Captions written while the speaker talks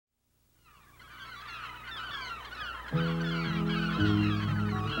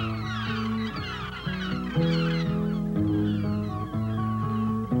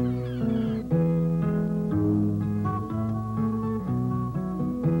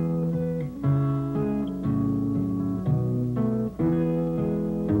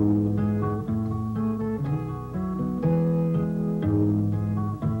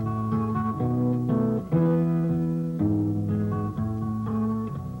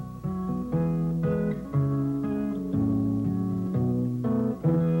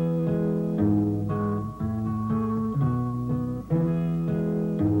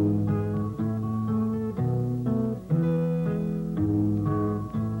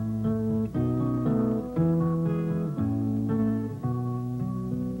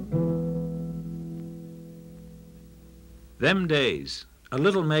Them Days, a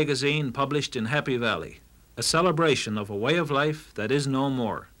little magazine published in Happy Valley, a celebration of a way of life that is no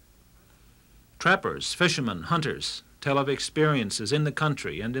more. Trappers, fishermen, hunters tell of experiences in the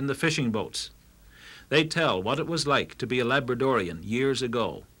country and in the fishing boats. They tell what it was like to be a Labradorian years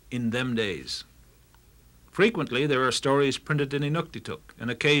ago, in them days. Frequently there are stories printed in Inuktitut and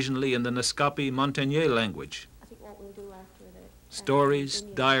occasionally in the Naskapi Montagnais language. Stories,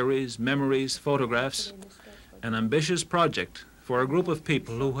 diaries, memories, photographs, an ambitious project for a group of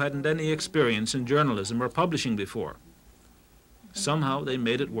people who hadn't any experience in journalism or publishing before. Somehow they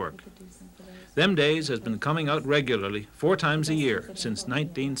made it work. Them Days has been coming out regularly 4 times a year since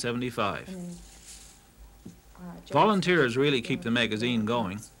 1975. Volunteers really keep the magazine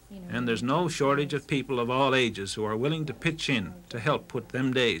going, and there's no shortage of people of all ages who are willing to pitch in to help put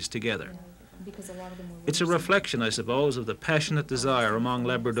Them Days together. It's a reflection, I suppose, of the passionate desire among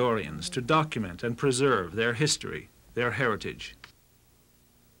Labradorians to document and preserve their history, their heritage.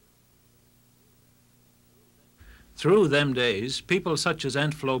 Through Them Days, people such as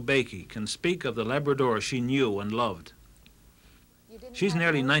Aunt Flo Bakey can speak of the Labrador she knew and loved. She's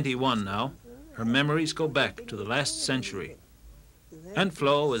nearly 91 now. Her memories go back to the last century. Aunt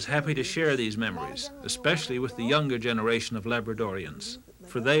Flo is happy to share these memories, especially with the younger generation of Labradorians,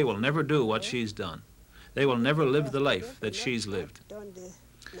 for they will never do what she's done. They will never live the life that she's lived.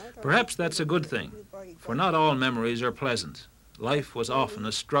 Perhaps that's a good thing, for not all memories are pleasant. Life was often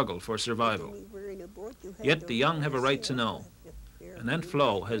a struggle for survival. Yet the young have a right to know, and Aunt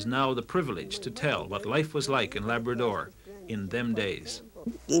Flo has now the privilege to tell what life was like in Labrador in them days.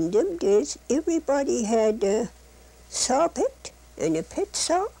 In them days, everybody had a saw pit and a pit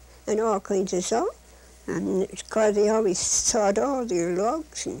saw and all kinds of saw. And it's because they always sawed all their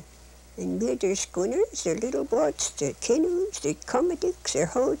logs and made their schooners, their little boats, their canoes, their commodicks, their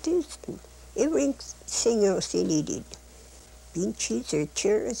houses, and everything else they needed. Benches or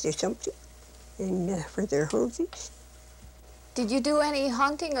chairs or something, and for their houses. Did you do any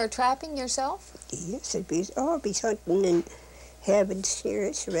hunting or trapping yourself? Yes, I'd be always hunting and having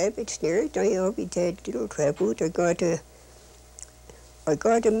snares, rabbit snares. I always had little trap out. I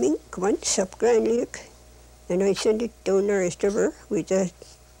got a mink once up Grand Lake, and I sent it down Norris River with the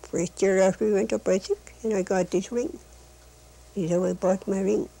first year after we went up, I think, and I got this ring. This is how I bought my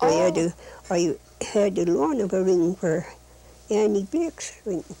ring. Oh. I had a loan of a ring for Annie Blake's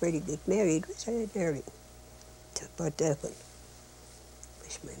ring where they get married. I had their ring. So I bought that one.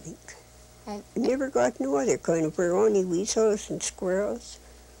 That's my mink. I never got no other kind of fur, only weasels and squirrels.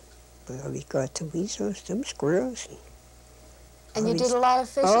 But I always got some weasels, some squirrels. And you did a lot of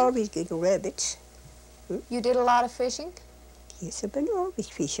fishing? Always getting rabbits. You did a lot of fishing? Yes, I've been always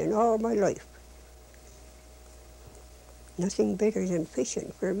fishing all my life. Nothing better than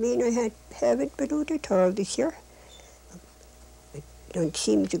fishing. For me, I haven't been out at all this year. It don't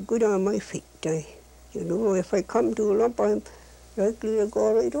seem so good on my feet. If I come to a lump, I'm likely to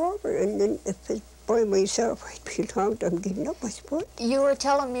go right over. And then if it's by myself, I'd be long I'm getting up, I suppose. You were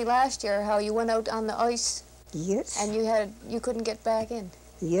telling me last year how you went out on the ice. Yes. And you couldn't get back in.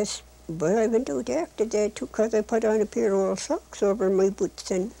 Yes, but I went out after that too, because I put on a pair of old socks over my boots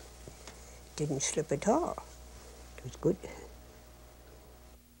and didn't slip at all. It was good.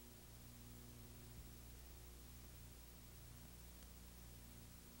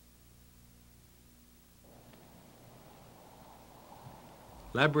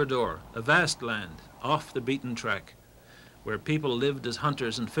 Labrador, a vast land, off the beaten track, where people lived as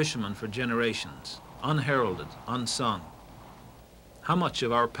hunters and fishermen for generations, unheralded, unsung. How much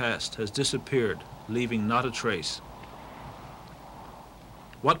of our past has disappeared, leaving not a trace?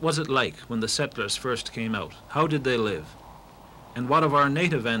 What was it like when the settlers first came out? How did they live? And what of our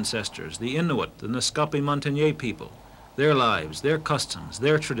native ancestors, the Inuit, the Naskapi Montagnais people, their lives, their customs,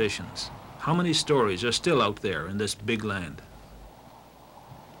 their traditions? How many stories are still out there in this big land?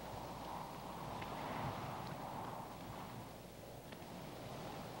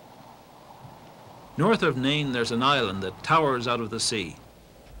 North of Nain, there's an island that towers out of the sea.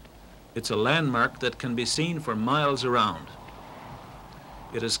 It's a landmark that can be seen for miles around.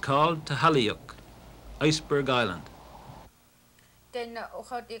 It is called Tahaliuk, Iceberg Island.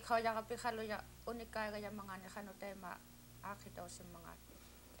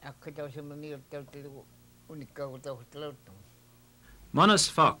 Manus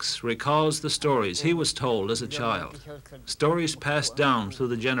Fox recalls the stories he was told as a child, stories passed down through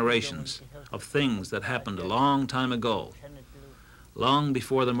the generations of things that happened a long time ago, long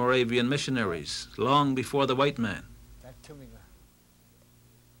before the Moravian missionaries, long before the white man.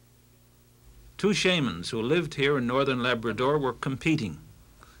 Two shamans who lived here in northern Labrador were competing.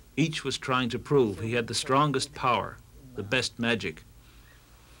 Each was trying to prove he had the strongest power, the best magic.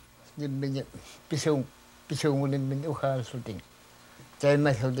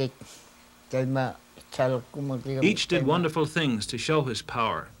 Each did wonderful things to show his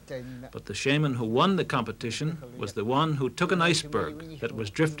power, but the shaman who won the competition was the one who took an iceberg that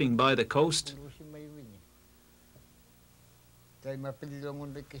was drifting by the coast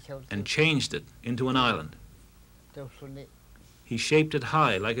and changed it into an island. He shaped it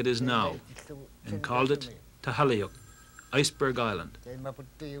high like it is now and called it Tahaliuk, Iceberg Island,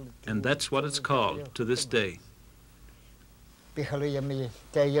 and that's what it's called to this day.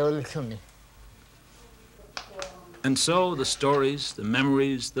 And so the stories, the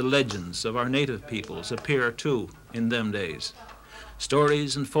memories, the legends of our native peoples appear too in them days.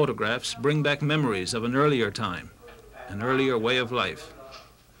 Stories and photographs bring back memories of an earlier time, an earlier way of life.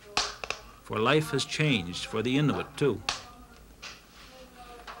 For life has changed for the Inuit too.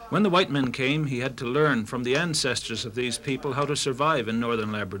 When the white man came, he had to learn from the ancestors of these people how to survive in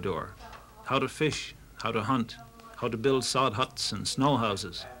northern Labrador, how to fish, how to hunt, how to build sod huts and snow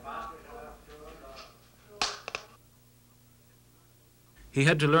houses. He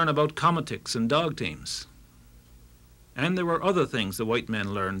had to learn about cometics and dog teams. And there were other things the white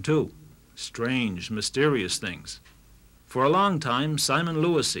men learned too, strange, mysterious things. For a long time, Simon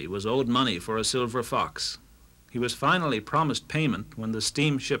Lewisy was owed money for a silver fox. He was finally promised payment when the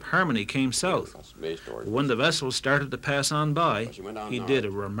steamship Harmony came south. When the vessel started to pass on by, he did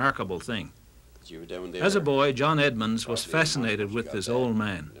a remarkable thing. As a boy, John Edmonds was fascinated with this old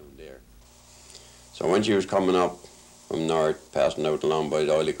man. So when she was coming up from north, passing out along by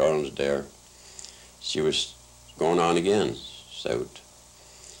the Oily Gardens there, she was going on again, south.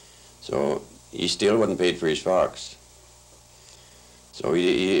 So he still wasn't paid for his fox. So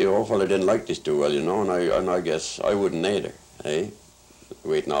the old fella didn't like this too well, you know, and I guess I wouldn't either,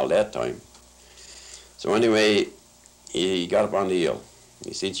 waiting all that time. So anyway, he got up on the hill.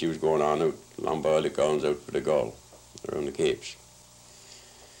 He said she was going on out along by Oily Gardens out for the Gull, around the Capes.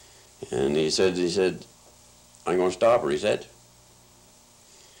 And he said, I'm going to stop her, he said.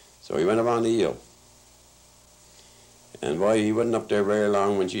 So he went up on the hill. And boy, he wasn't up there very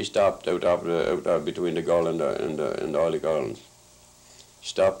long when she stopped out between the Gull and the Oily Gardens. She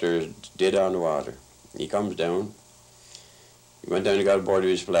stopped there dead on the water. He comes down. He went down and got aboard of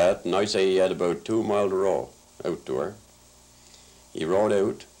his flat, and I'd say he had about 2 miles to row out to her. He rowed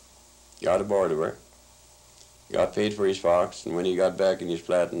out, got aboard of her, got paid for his fox, and when he got back in his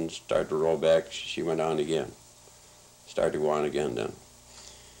flat and started to row back, she went on again. Started to go on again then.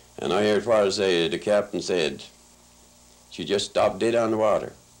 And I heard father say, the captain said, she just stopped dead on the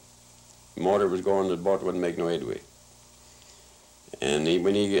water. The motor was going, the boat wouldn't make no headway. And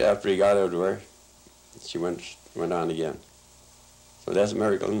after he got out of her, she went on again. So that's a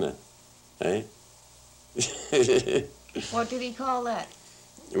miracle, isn't it? Eh? What did he call that?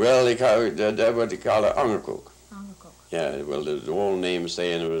 Well, that's what they call it, Ungercook. Ungercook. Yeah, well, the old name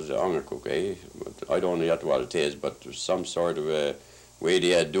saying it was Ungercook, eh? But I don't know yet what it is, but there's some sort of a way they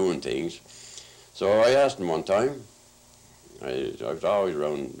had doing things. So I asked him one time. I was always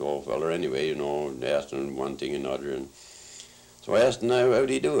around the old fella anyway, you know, asking him one thing and another. And so I asked him, how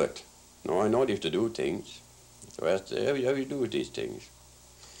do you do it? No, I know you have to do things. So I asked, how do you do these things?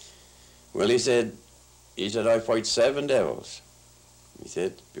 Well, he said, I fight 7 devils. He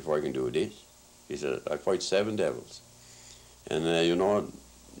said, before I can do this. He said, I fight 7 devils. And, you know,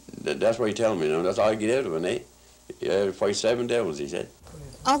 that's what he tell me, you know, that's all I get out of it, eh? Yeah, I fight 7 devils, he said.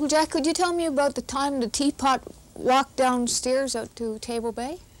 Uncle Jack, could you tell me about the time the teapot walked downstairs out to Table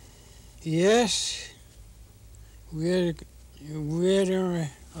Bay? Yes. We had I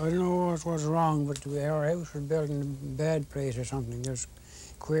don't know what was wrong, but our house was built in a bad place or something. There's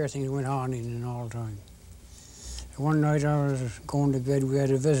queer things went on in it all the time. One night I was going to bed, we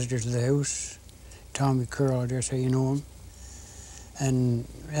had a visitor to the house, Tommy Curl, I dare say you know him. And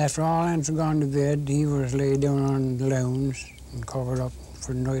after all hands had gone to bed, he was laid down on the lounge and covered up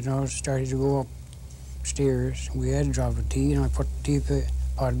for the night, and I was starting to go up. upstairs. We had a drop of tea, and I put the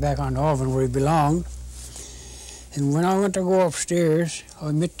teapot back on the oven where it belonged. And when I went to go upstairs,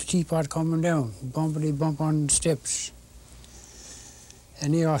 I met the teapot coming down, bumpity bump on the steps.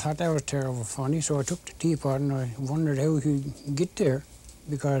 And I thought that was terrible funny, so I took the teapot and I wondered how he could get there,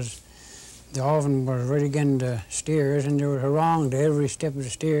 because the oven was right against the stairs and there was a rung to every step of the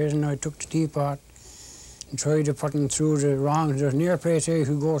stairs, and I took the teapot and tried to put him through the rungs. There's near place there he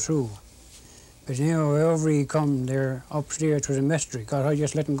could go through. But wherever he come there upstairs was a mystery, because I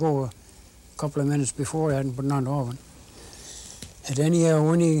just let him go a couple of minutes before I hadn't put it on the oven. And anyhow,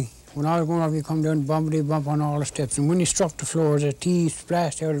 when I was going up, he come down bumpity bump on all the steps, and when he struck the floor, the tea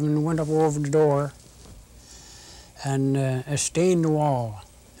splashed out of him and went up over the door and stained the wall,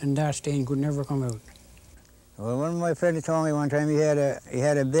 and that stain could never come out. Well, one of my friends told me one time he had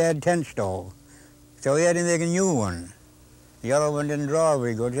a bad tent stove, so he had to make a new one. The other one didn't draw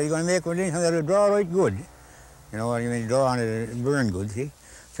very good, so he's going to make one that'll draw right good. You know what I mean, draw on it and burn good, see?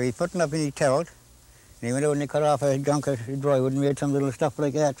 So he put it up in his telt, and he went out and he cut off a chunk of drywood and made some little stuff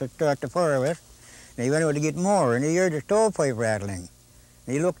like that to start the fire with. And he went out to get more, and he heard the stovepipe rattling.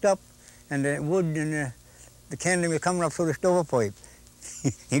 And he looked up, and the wood and the kindling was coming up through the stovepipe.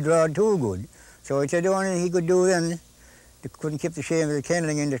 He drawed too good. So he said the only thing he could do then, he couldn't keep the shame of the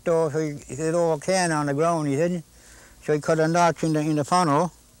kindling in the stove, so he said, "Oh, a can on the ground," he said. So he cut a notch in the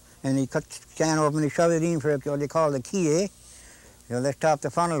funnel, and he cut the can open and he shoved it in for what they call the key, eh? You know, let's top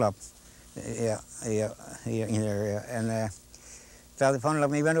the funnel up. In there, and top the funnel up,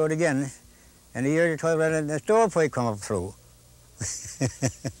 and he went out again, and he heard the toilet and the stovepipe come up through.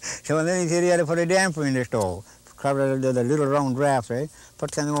 So then he said he had to put a damper in the stove, cover the little round draft, right?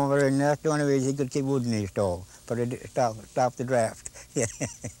 Put something over there, and that's the only way he could keep wood in his stove, but it stop the draft.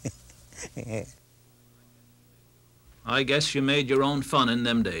 I guess you made your own fun in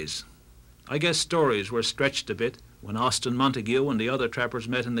them days. I guess stories were stretched a bit when Austin Montague and the other trappers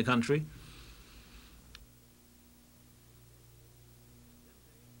met in the country.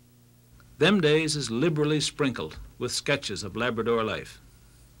 Them days is liberally sprinkled with sketches of Labrador life.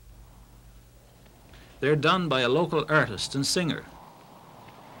 They're done by a local artist and singer,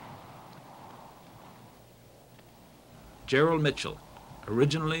 Gerald Mitchell,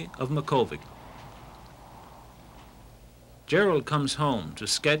 originally of Makovic. Gerald comes home to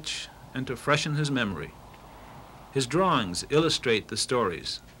sketch and to freshen his memory. His drawings illustrate the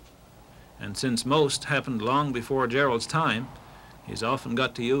stories, and since most happened long before Gerald's time, he's often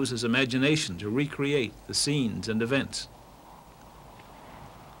got to use his imagination to recreate the scenes and events.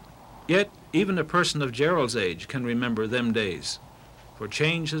 Yet, even a person of Gerald's age can remember them days, for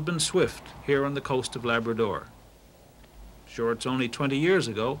change has been swift here on the coast of Labrador. Sure, it's only 20 years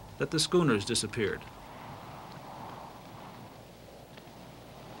ago that the schooners disappeared.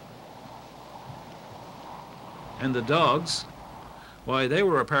 And the dogs, why, they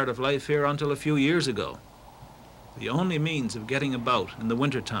were a part of life here until a few years ago. The only means of getting about in the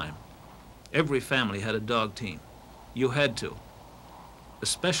wintertime. Every family had a dog team. You had to,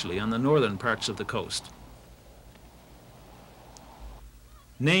 especially on the northern parts of the coast.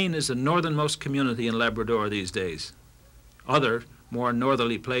 Nain is the northernmost community in Labrador these days. Other, more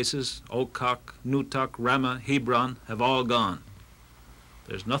northerly places, Oakcock, Newtock, Rama, Hebron, have all gone.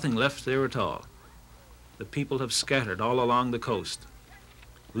 There's nothing left there at all. The people have scattered all along the coast,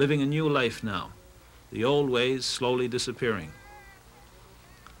 living a new life now, the old ways slowly disappearing.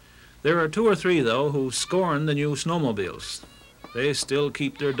 There are 2 or 3, though, who scorn the new snowmobiles. They still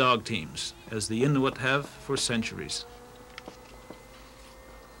keep their dog teams, as the Inuit have for centuries.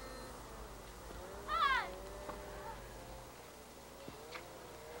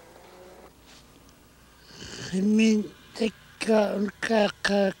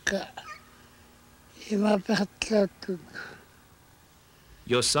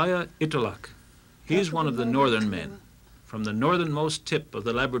 Josiah Itolak, he's one of the northern men, from the northernmost tip of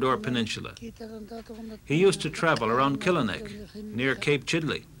the Labrador Peninsula. He used to travel around Killenek, near Cape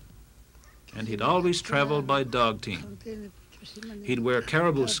Chidley, and he'd always travel by dog team. He'd wear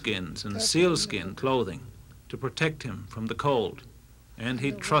caribou skins and sealskin clothing to protect him from the cold, and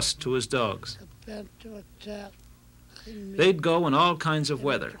he'd trust to his dogs. They'd go in all kinds of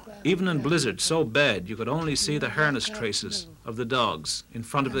weather, even in blizzards so bad you could only see the harness traces of the dogs in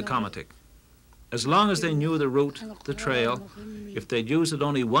front of the komatik. As long as they knew the route, the trail, if they'd used it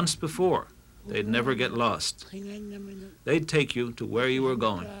only once before, they'd never get lost. They'd take you to where you were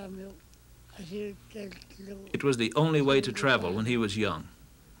going. It was the only way to travel when he was young,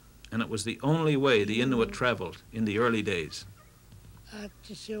 and it was the only way the Inuit traveled in the early days.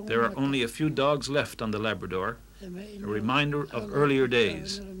 There are only a few dogs left on the Labrador, a reminder of earlier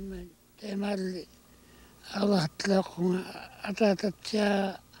days.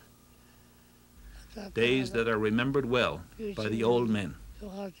 Days that are remembered well by the old men.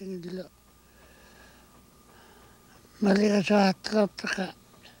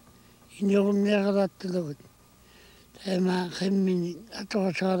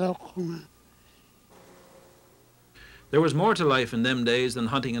 There was more to life in them days than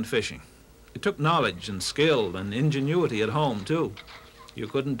hunting and fishing. It took knowledge and skill and ingenuity at home, too. You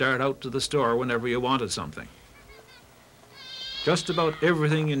couldn't dart out to the store whenever you wanted something. Just about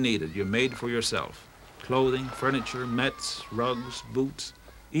everything you needed you made for yourself. Clothing, furniture, mats, rugs, boots,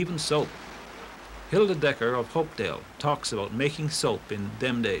 even soap. Hilda Decker of Hopedale talks about making soap in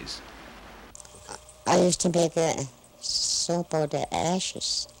them days. I used to make soap out of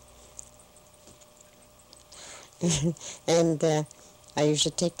ashes. And I used to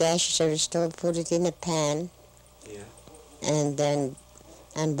take the ashes out of the stove, put it in a pan,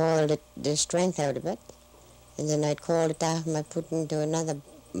 and boil the strength out of it. And then I'd cool it off and I'd put it into another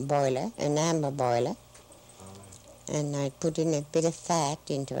boiler, an amber boiler. And I'd put in a bit of fat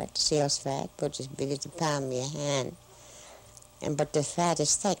into it, seal's fat, put as big as the palm of your hand. But the fat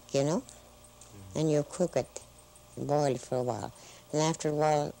is thick, you know, and you cook it, boil it for a while. And after a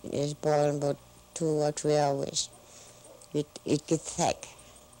while, it's boiling about 2 or 3 hours. It gets thick,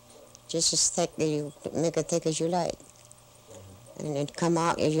 just as thick, you make it thick as you like. And it'd come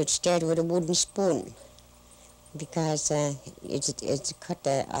out, you'd stir it with a wooden spoon, because it's cut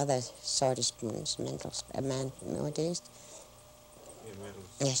the other sort of spoons, nowadays.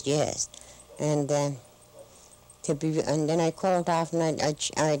 Yes. And then I cut it off and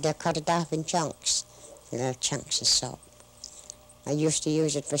I'd cut it off in chunks, little chunks of soap. I used to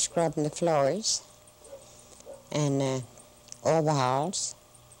use it for scrubbing the floors and overhauls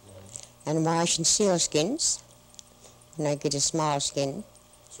and washing sealskins when I get a small skin.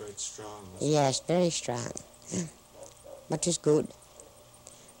 So it's strong. Yes, very strong. But it's good.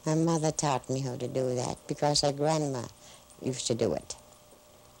 My mother taught me how to do that because her grandma used to do it.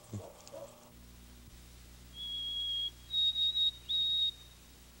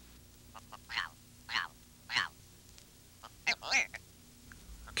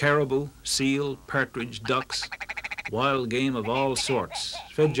 Caribou, seal, partridge, ducks, wild game of all sorts,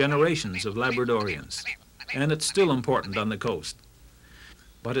 fed generations of Labradorians, and it's still important on the coast.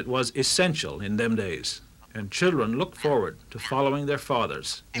 But it was essential in them days, and children looked forward to following their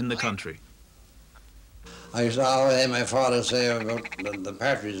fathers in the country. I used to always hear my father say about the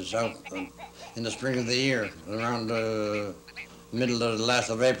partridges out in the spring of the year, around the middle of the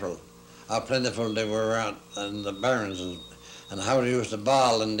last of April, how plentiful they were around in the barrens, and how they used to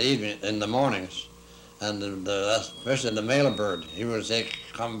bawl in the evening, in the mornings, and especially the male bird, he would say,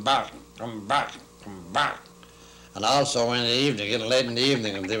 "Come back, come back, come back." And also in the evening, getting late in the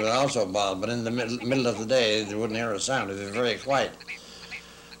evening, they would also bawl, but in the middle of the day, they wouldn't hear a sound. It was very quiet.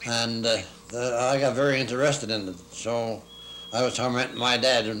 And I got very interested in it, so I was tormenting my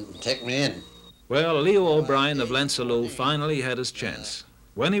dad to take me in. Well, Leo O'Brien of Lensaloo finally had his chance.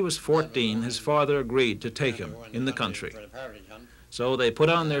 When he was 14, his father agreed to take him in the country. So they put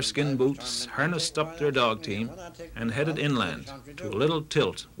on their skin boots, harnessed up their dog team, and headed inland to a little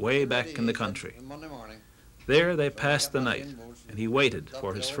tilt way back in the country. There they passed the night, and he waited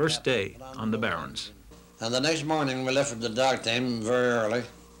for his first day on the Barrens. And the next morning we left with the dog team very early,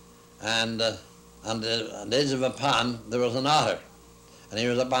 and on the edge of a pond there was an otter, and he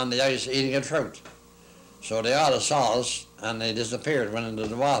was up on the ice eating a trout. So the otter saw us, and they disappeared, went into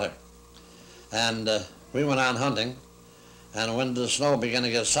the water. And we went on hunting, and when the snow began to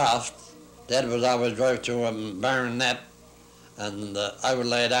get soft, Dad would always drive to a barren net, and I would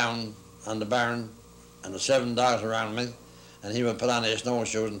lay down on the barren, and the 7 dogs around me, and he would put on his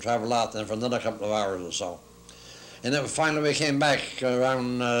snowshoes and travel out there for another couple of hours or so. And then finally we came back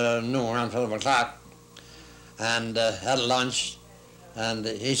around noon, around 12 o'clock, and had lunch, and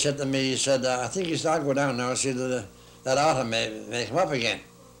he said to me, he said, I think I'll go down now and see that otter may come up again.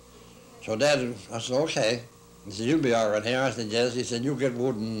 So Dad, I said, okay. He said, you'll be all right here. I said, yes. He said, you get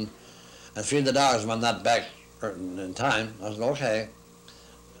wood and feed the dogs when I'm not back in time. I said, okay.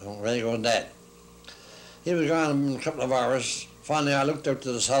 So ready goes Dad. He was gone in a couple of hours. Finally, I looked out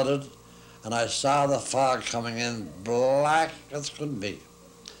to the southward, and I saw the fog coming in, black as could be.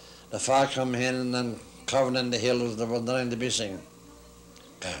 The fog coming in and then covering in the hills, there was nothing to be seen.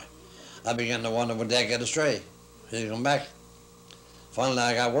 I began to wonder, would Dad get astray? He'd come back. Finally,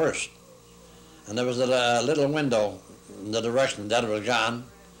 I got worse. And there was a little window in the direction Dad was gone.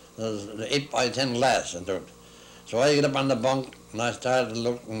 There was an 8 by 10 glass into it. So I get up on the bunk, and I started to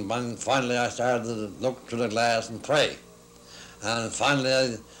look, and finally I started to look through the glass and pray. And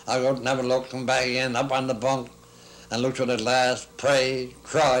finally I go out and have a look, come back again, up on the bunk, and look through the glass, pray,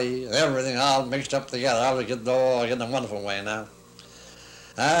 cry, everything all mixed up together. I was getting in a wonderful way now.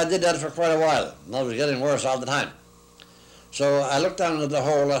 I did that for quite a while, and I was getting worse all the time. So I looked down at the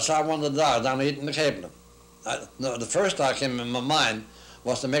hole, I saw one of the dogs down eating the capon. The first thought came in my mind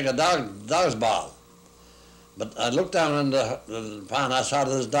was to make a dog's ball. But I looked down in the pond, I saw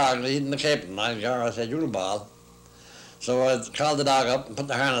this dog eating the capon. I said, you'll ball. So I called the dog up and put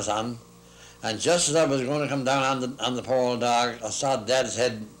the harness on, and just as I was going to come down on the poor old dog, I saw Dad's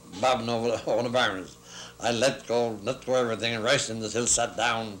head bobbing over the barns. I let go everything, and raced him until he sat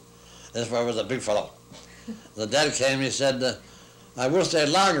down. This boy was a big fellow. The Dad came, he said, I will stay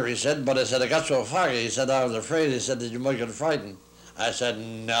longer, he said, but I said, I got so foggy. He said, I was afraid, he said, that you might get frightened. I said,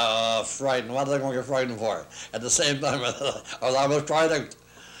 no, frightened, what are they going to get frightened for? At the same time, I was almost tried out.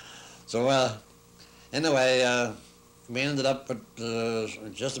 So anyway, we ended up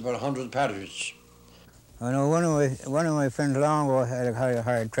with just about 100 partridges. I know one of my friends long ago had a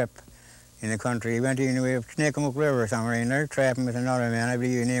hard trip in the country. He went in the way of Snakeamuck River somewhere in there, trapping with another man, I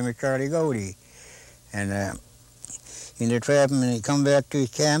believe his name was Charlie Godey. And in the trapping, and he come back to his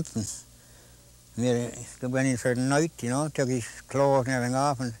camp and went in for the night, you know, took his clothes and everything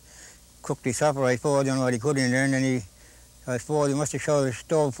off and cooked his supper, I suppose, you know what he could in there, and then I suppose he must have shot a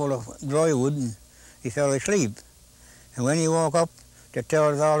stove full of dry wood and he fell asleep. And when he woke up, the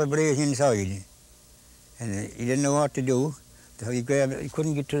towel was all ablaze inside. And he didn't know what to do. So he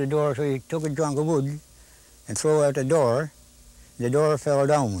couldn't get to the door, so he took a chunk of wood and threw out the door. The door fell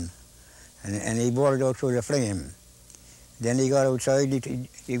down, and he boarded out through the flame. Then he got outside,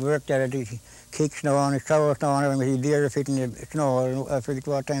 he worked at it, he kicked snow on his shower snow on everything, he'd be there fit in the snow. I forget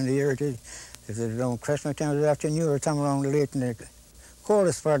what time of the year it is. If it's around Christmas time, it's after New Year, somewhere around the late in the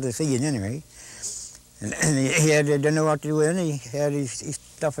coldest part of the season anyway. And he didn't know what to do with it. He had his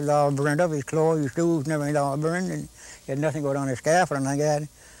stuff was all burned up, his clothes, his shoes, and everything all burned, and he had nothing going on his scarf or anything like that.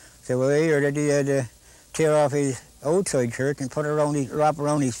 So well, I heard that he had to tear off his outside shirt and put it wrap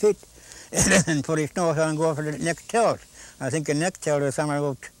around his feet, and put his nose on and go for the next tilt. I think the next tilt was somewhere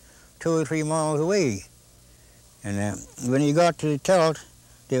about 2 or 3 miles away. And when he got to the tilt,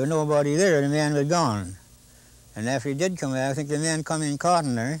 there was nobody there, the man was gone. And after he did come back, I think the man come in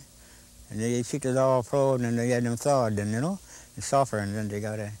cotton there, and they feet was all frozen and they had them thawed, and you know, and suffer, and then they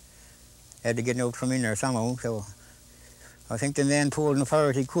had to get out from in there somehow. So I think the man pulled as far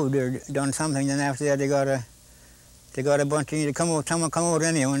as he could, or done something. Then after that, they got a bunch of someone come out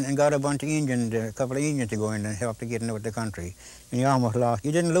anyhow and got a bunch of Indians, a couple of Indians to go in and help to get him out of the country. And he almost lost.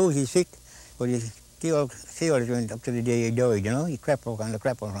 He didn't lose his feet, but he still went up to the day he died. You know, he crippled from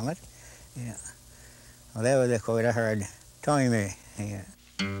it. Yeah. Well, that was quite a hard time. Yeah.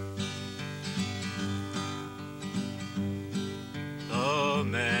 The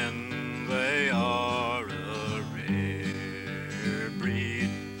men, they are a rare breed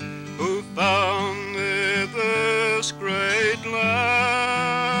who founded this great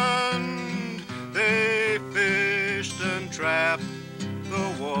land. They fished and trapped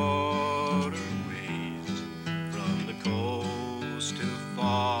the waterways from the coast to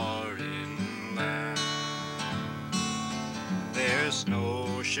far inland. Their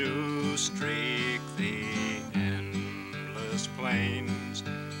snowshoes streak the endless plains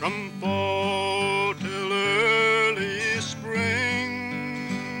from fall till early spring,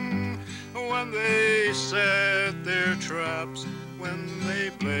 when they set their traps, when they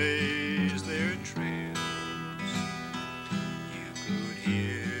blaze their trails, you could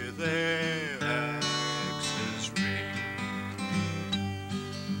hear their axes ring.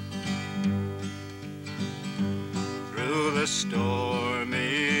 Through the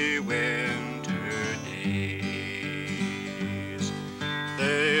stormy winter days,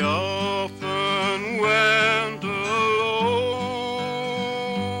 they often went alone.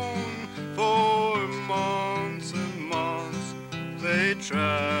 For months and months they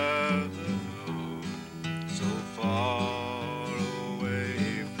traveled so far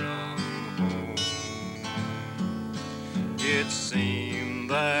away from home. It seemed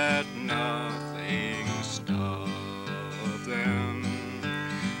that nothing stopped them,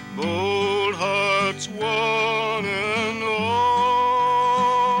 bold hearts one and all,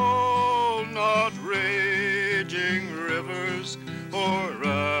 not raging rivers or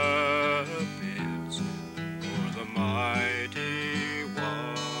rapids or the mighty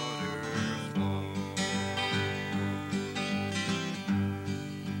waterfalls.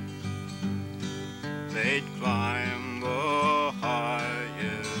 They'd climb the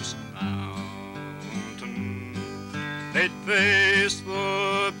highest mountain, they'd face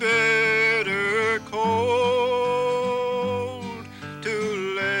the bitter cold,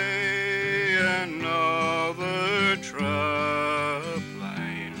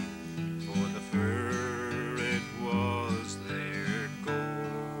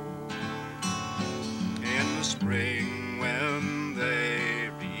 spring when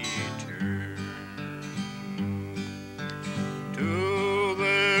they return to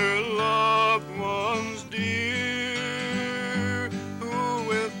their loved ones dear, who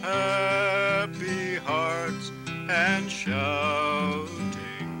with happy hearts and shouting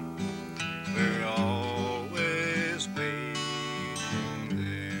we're always waiting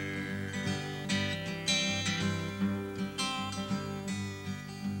there.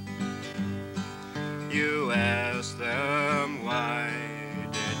 You ask them why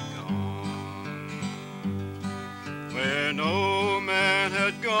they'd gone, where no man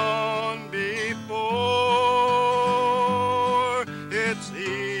had gone before. It's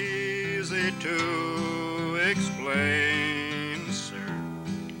easy to explain, sir,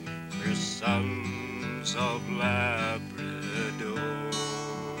 we're sons of Labrador.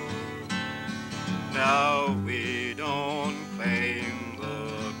 Now we don't claim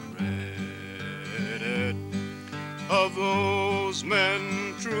the credit of those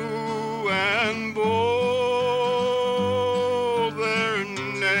men true and bold. Their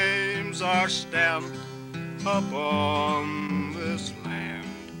names are stamped upon this land,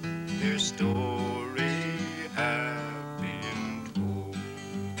 their story have been told.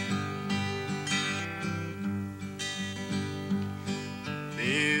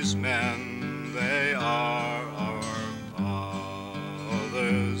 These men, they are our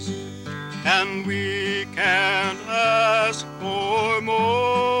fathers, and we can't ask for more.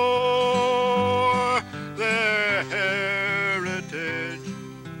 Their heritage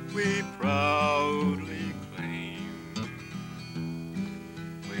we proudly claim.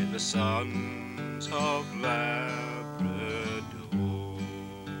 We're the sons of Labrador.